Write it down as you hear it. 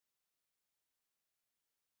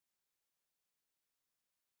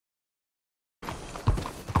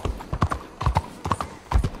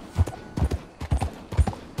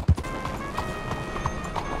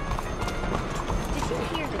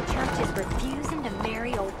choosing to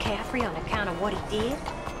marry old Caffrey on account of what he did?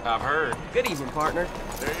 I've heard. Good evening, partner.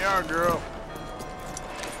 There you are, girl.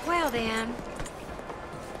 Well then,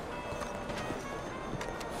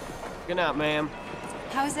 Good night, ma'am.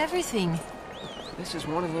 How's everything? This is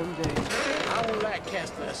one of them days. I don't like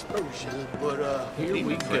casting aspersions, but here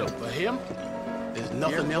we go. For him, there's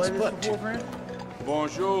nothing else but to.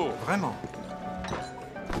 Bonjour. Vraiment.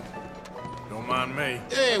 Don't mind me.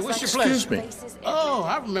 Hey, what's your pleasure? Excuse me. Oh,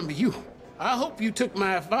 I remember you. I hope you took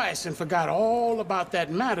my advice and forgot all about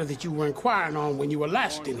that matter that you were inquiring on when you were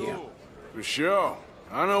last in here. For sure.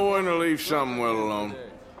 I know when to leave something well alone.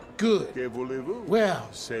 Good. Que voulez-vous? Well,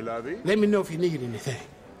 C'est la vie. let me know if you need anything.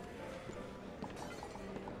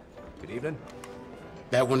 Good evening.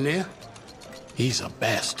 That one there, he's a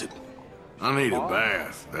bastard. I need a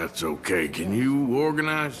bath. That's okay. Can you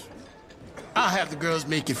organize? I'll have the girls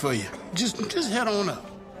make it for you. Just head on up.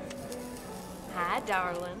 hi,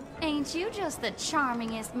 darling. Ain't you just the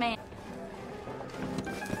charmingest man?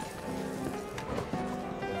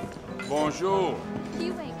 Bonjour.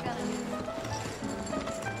 You ain't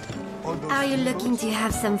gonna Are you looking to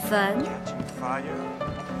have some fun? Catching fire.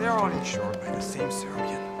 They're all insured by the same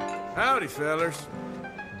Serbian. Howdy, fellas.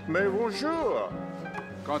 Mais bonjour.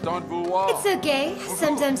 Content de vous voir. It's okay.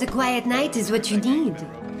 Sometimes a quiet night is what you need.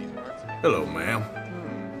 Hello, ma'am.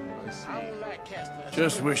 I don't like casting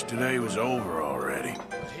Just wish today was over already.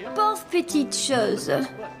 Pauvre petite chose.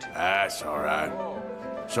 That's all right.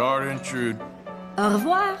 Sorry to intrude. Au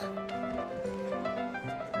revoir.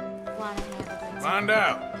 Find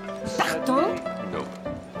out. Partons. No.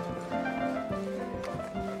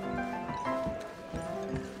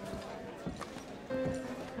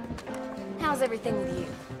 How's everything with you?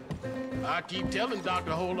 I keep telling Doc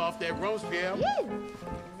to hold off that roast beer.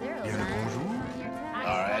 Bien le bonjour.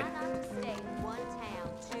 All right. Stay in one town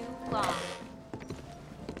too long.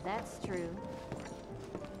 That's true.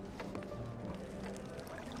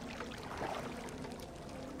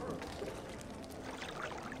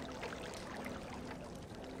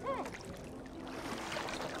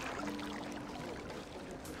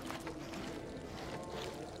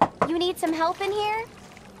 You need some help in here?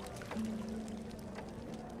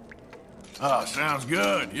 Oh, sounds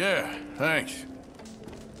good. Yeah, thanks.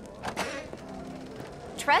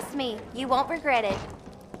 Trust me, you won't regret it.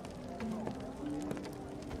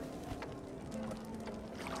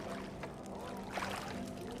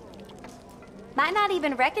 Might not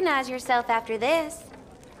even recognize yourself after this.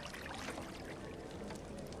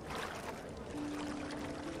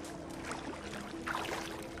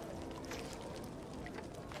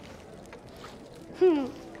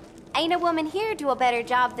 Ain't a woman here do a better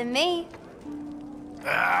job than me.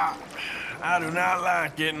 Ah, I do not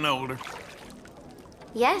like getting older.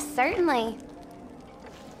 Yes, certainly.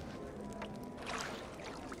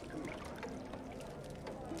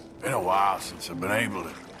 Been a while since I've been able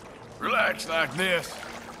to relax like this.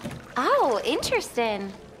 Oh,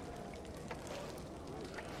 interesting.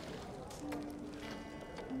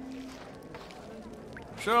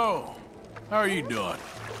 So, how are you doing?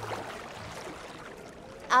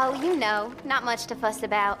 Oh, you know, not much to fuss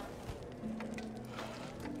about.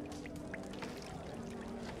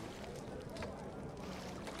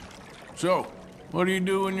 So, what do you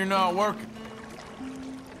do when you're not working?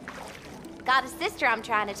 Got a sister I'm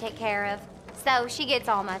trying to take care of, so she gets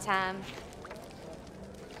all my time.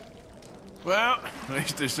 Well, at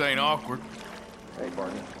least this ain't awkward. Hey,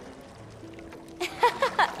 partner.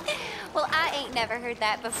 Well, I ain't never heard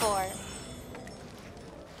that before.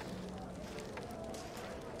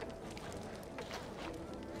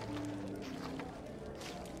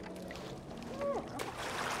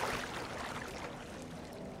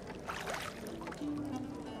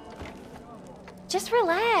 Just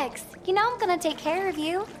relax. You know I'm gonna take care of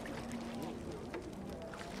you.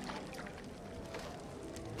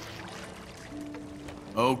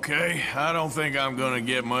 Okay, I don't think I'm gonna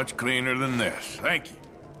get much cleaner than this. Thank you.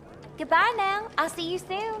 Goodbye now. I'll see you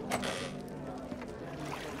soon.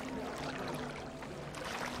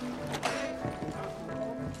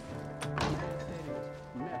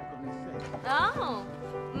 Oh,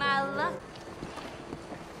 my love.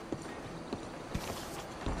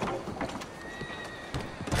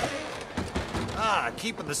 Ah,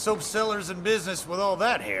 keeping the soap sellers in business with all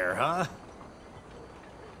that hair, huh?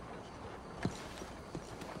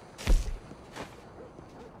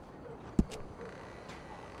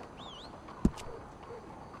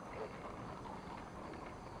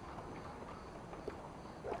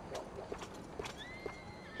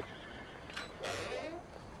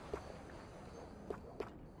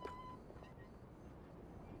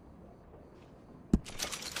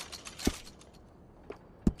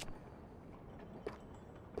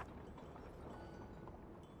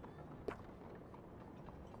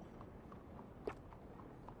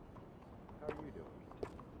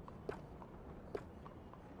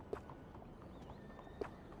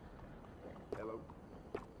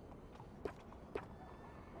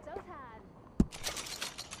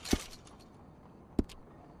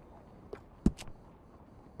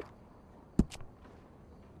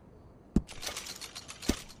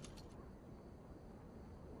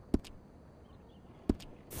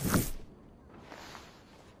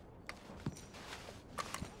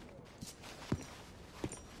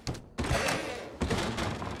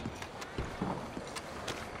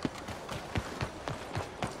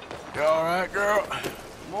 right, girl.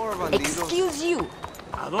 More bandidos. Excuse you.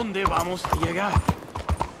 ¿A dónde vamos a llegar?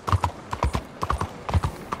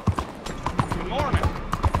 Good morning.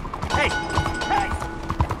 Hey! Hey!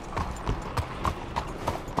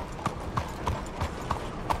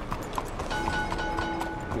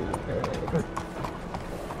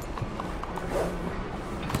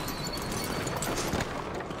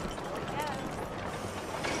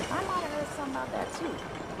 I might have heard something about that too.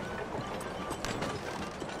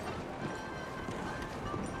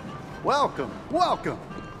 Welcome, welcome.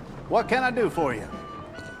 What can I do for you?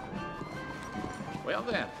 Well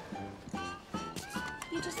then.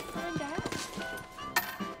 You just found out?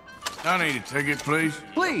 I need a ticket, please.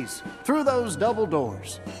 Please, through those double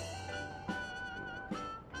doors.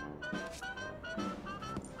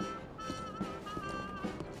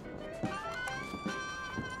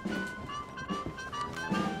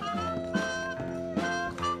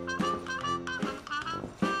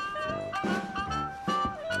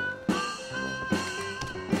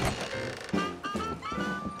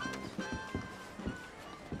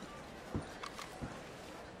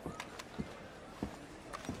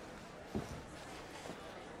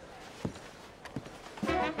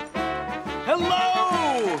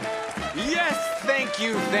 Hello! Yes, thank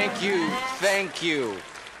you, thank you, thank you.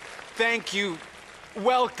 Thank you.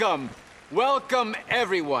 Welcome. Welcome,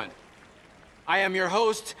 everyone. I am your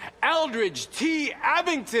host, Aldridge T.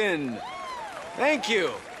 Abington. Thank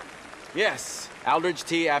you. Yes, Aldridge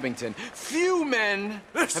T. Abington. Few men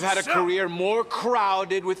have had a career more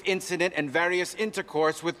crowded with incident and various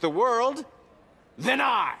intercourse with the world than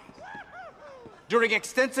I. During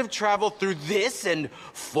extensive travel through this and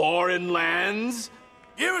foreign lands,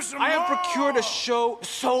 Give us some I have more. procured a show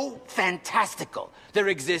so fantastical, there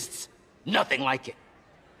exists nothing like it.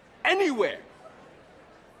 Anywhere.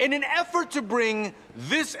 In an effort to bring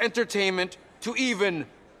this entertainment to even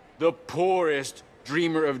the poorest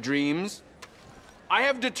dreamer of dreams, I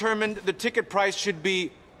have determined the ticket price should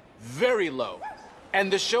be very low,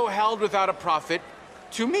 and the show held without a profit.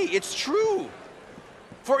 To me, it's true.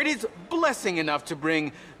 For it is blessing enough to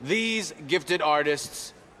bring these gifted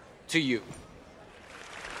artists to you.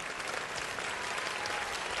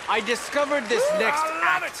 I discovered this next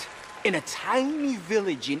act in a tiny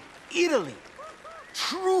village in Italy.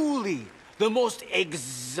 Truly the most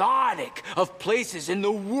exotic of places in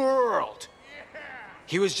the world.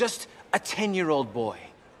 He was just a 10-year-old boy.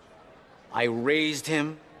 I raised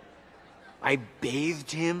him. I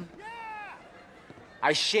bathed him.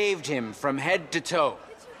 I shaved him from head to toe.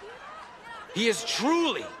 He is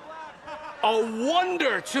truly a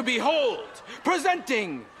wonder to behold,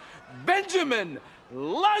 presenting Benjamin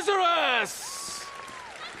Lazarus!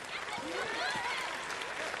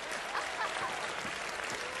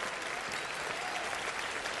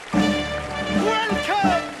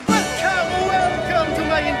 Welcome to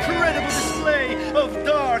my incredible display of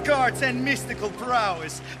dark arts and mystical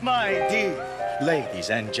prowess, my dear ladies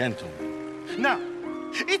and gentlemen. Now,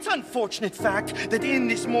 it's unfortunate fact that in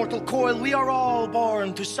this mortal coil we are all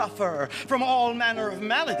born to suffer from all manner of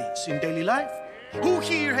maladies in daily life. Who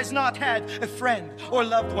here has not had a friend or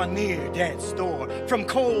loved one near death's door from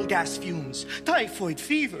coal gas fumes, typhoid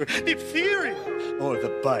fever, diphtheria, or the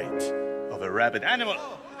bite of a rabid animal?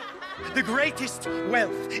 The greatest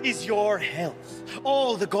wealth is your health.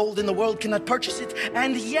 All the gold in the world cannot purchase it,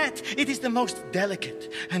 and yet it is the most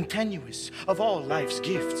delicate and tenuous of all life's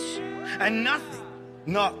gifts. And nothing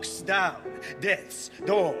knocks down death's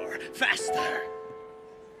door faster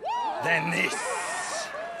than this.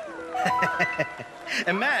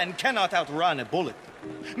 A man cannot outrun a bullet.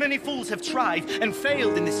 Many fools have tried and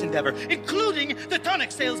failed in this endeavor, including the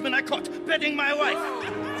tonic salesman I caught bedding my wife.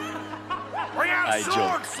 I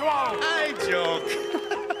joke.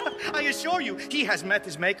 I assure you, he has met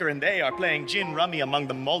his maker and they are playing gin rummy among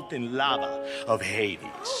the molten lava of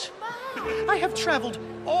Hades. I have traveled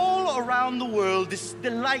all around the world,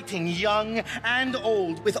 delighting young and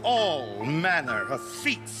old with all manner of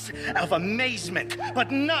feats of amazement, but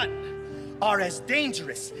none are as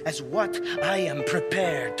dangerous as what I am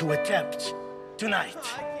prepared to attempt tonight.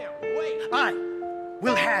 I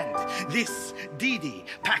will hand this Dee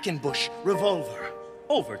Packenbush revolver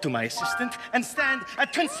over to my assistant and stand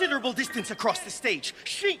at considerable distance across the stage.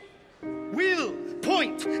 She will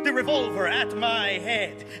point the revolver at my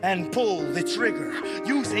head and pull the trigger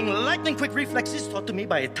using lightning-quick reflexes taught to me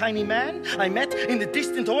by a tiny man I met in the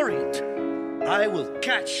distant Orient. I will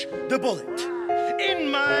catch the bullet in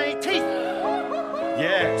my teeth.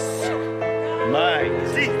 Yes, my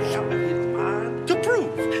teeth. To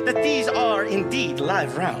prove that these are indeed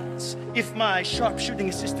live rounds, if my sharpshooting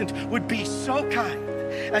assistant would be so kind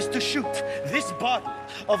as to shoot this bottle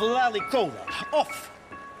of Lalicola off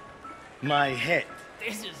my head.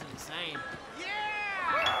 This is insane.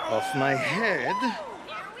 Off my head.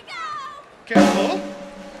 Here we go. Careful.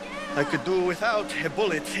 I could do without a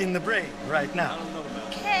bullet in the brain right now.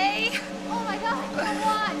 Okay. Oh my god, come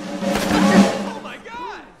on. Oh my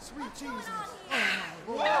God! Sweet Jesus.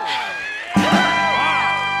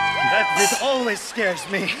 That always scares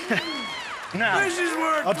me. Now, This is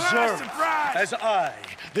where observe surprise. as I,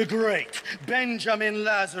 the great Benjamin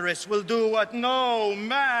Lazarus, will do what no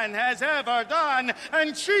man has ever done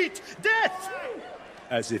and cheat death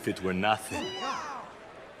as if it were nothing.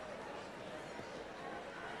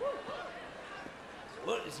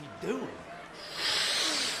 What is he doing?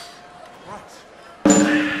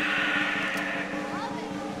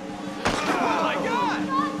 Oh my God!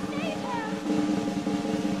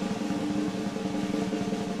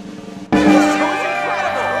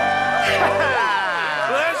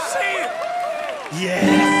 Let's see it. Yes,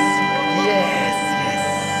 yes, yes.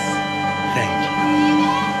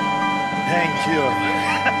 Thank you.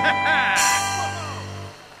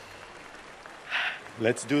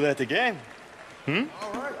 Let's do that again. All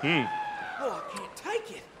right. Oh, I can't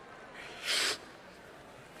take it.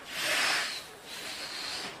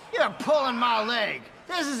 You're pulling my leg.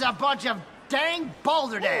 This is a bunch of dang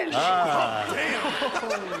balderdash.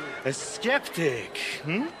 A skeptic,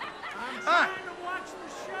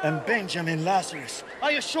 I'm Benjamin Lazarus.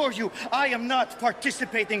 I assure you, I am not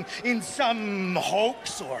participating in some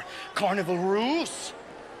hoax or carnival ruse.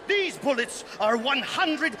 These bullets are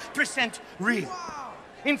 100% real.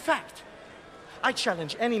 In fact, I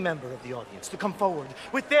challenge any member of the audience to come forward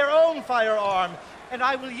with their own firearm, and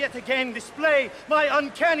I will yet again display my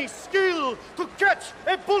uncanny skill to catch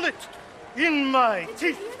a bullet in my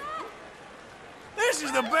teeth. This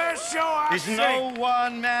is the best show I've Is seen. no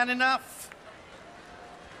one man enough?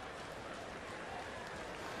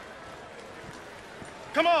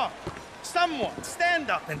 Come on, someone stand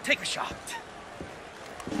up and take a shot.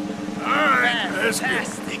 All right, let's go.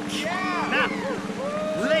 Fantastic. Now,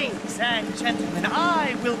 ladies and gentlemen,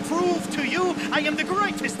 I will prove to you I am the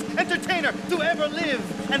greatest entertainer to ever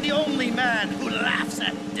live and the only man who laughs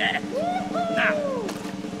at death. Now,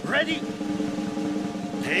 ready?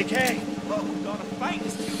 Take aim. Oh, gonna fight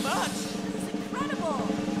is too much. This is incredible.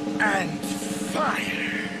 And fire.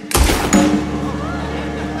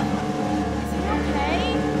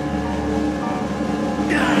 Okay.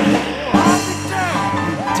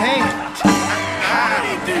 Dang it.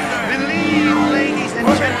 Believe, ladies and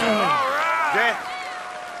gentlemen,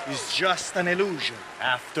 death is just an illusion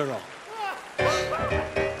after all.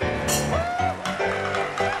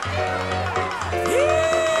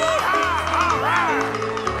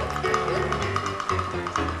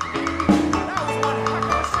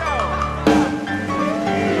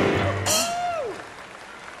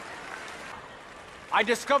 I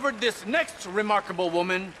discovered this next remarkable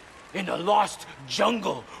woman in a lost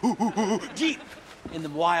jungle, deep in the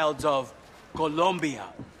wilds of Colombia,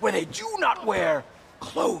 where they do not wear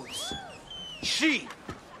clothes. She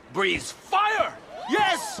breathes fire!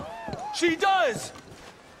 Yes, she does!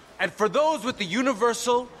 And for those with the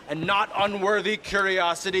universal and not unworthy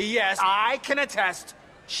curiosity, yes, I can attest,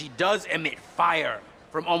 she does emit fire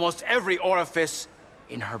from almost every orifice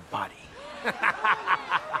in her body.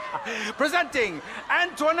 Presenting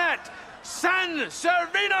Antoinette San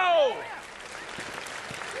Servino!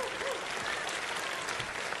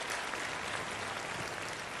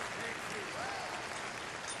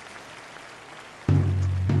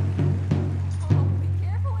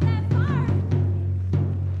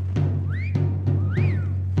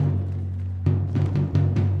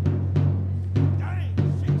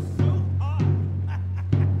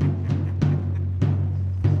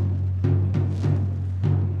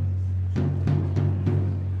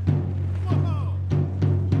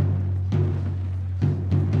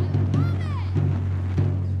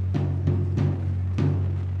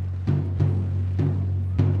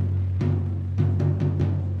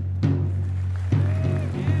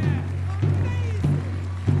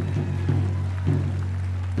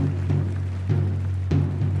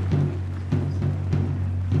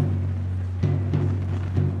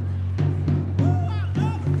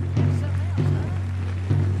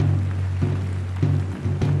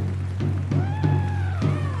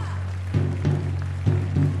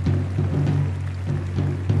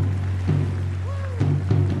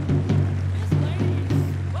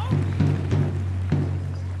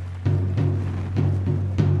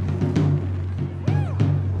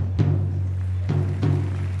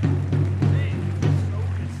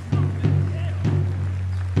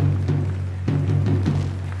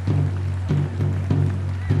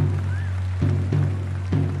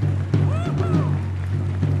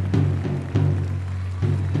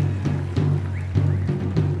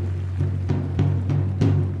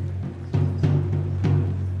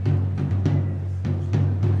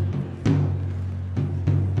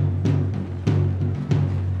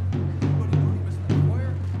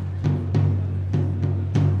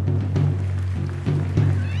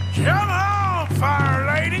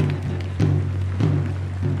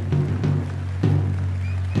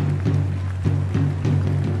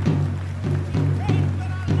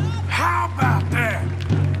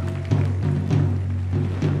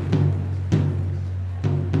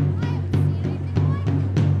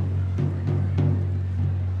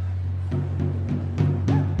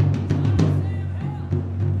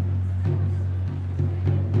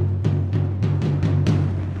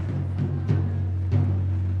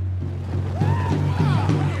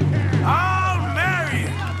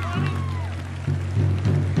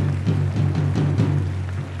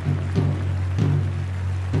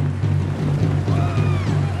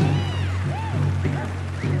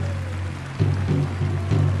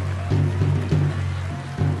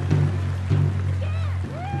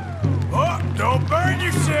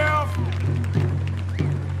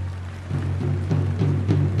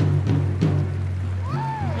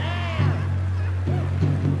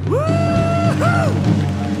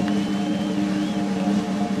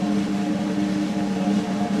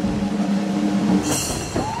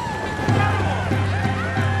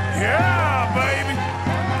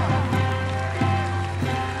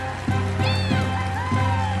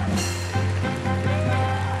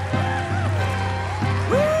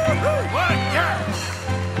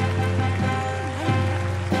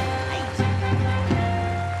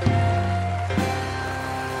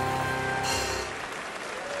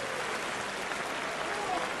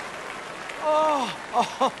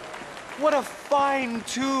 what a fine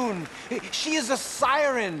tune. She is a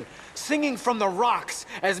siren, singing from the rocks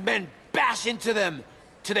as men bash into them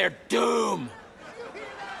to their doom.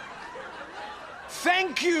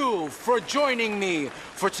 Thank you for joining me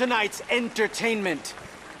for tonight's entertainment.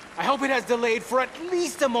 I hope it has delayed for at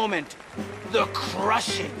least a moment the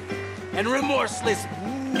crushing and remorseless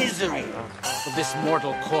misery of this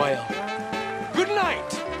mortal coil. Good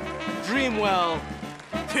night, dream well,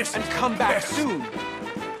 and come back soon